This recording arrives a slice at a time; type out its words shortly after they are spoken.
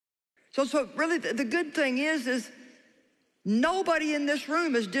So really the good thing is nobody in this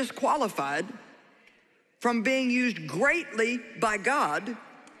room is disqualified from being used greatly by God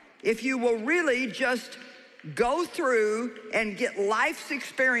if you will really just go through and get life's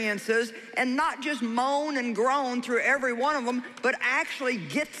experiences and not just moan and groan through every one of them, but actually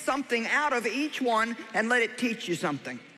get something out of each one and let it teach you something.